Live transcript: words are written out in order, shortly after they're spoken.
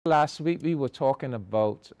Last week we were talking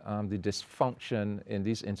about the dysfunction in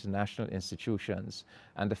these international institutions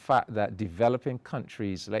and the fact that developing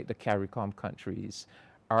countries like the CARICOM countries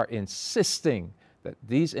are insisting that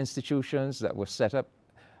these institutions that were set up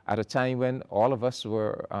at a time when all of us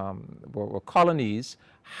were colonies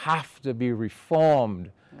have to be reformed.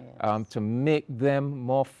 Yes. To make them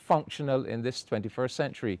more functional in this 21st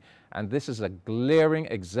century. And this is a glaring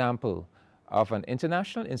example of an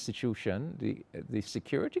international institution, the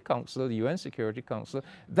Security Council, the UN Security Council,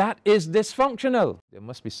 that is dysfunctional. There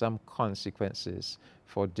must be some consequences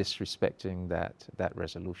for disrespecting that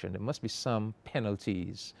resolution. There must be some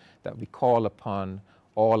penalties that we call upon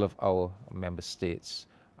all of our member states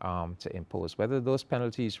to impose, whether those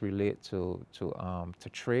penalties relate to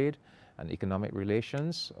trade and economic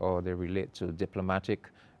relations, or they relate to diplomatic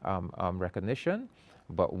recognition.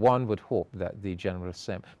 But one would hope that the General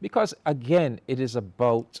Assembly, because again, it is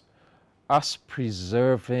about us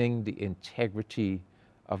preserving the integrity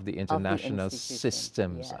of the international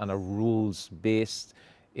systems, yes, and a rules-based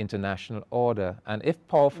international order. And if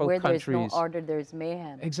powerful countries... Where there's no order, there's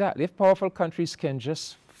mayhem. Exactly. If powerful countries can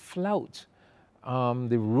just flout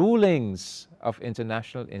the rulings of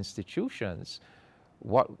international institutions,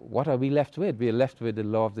 what are we left with? We are left with the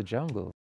law of the jungle.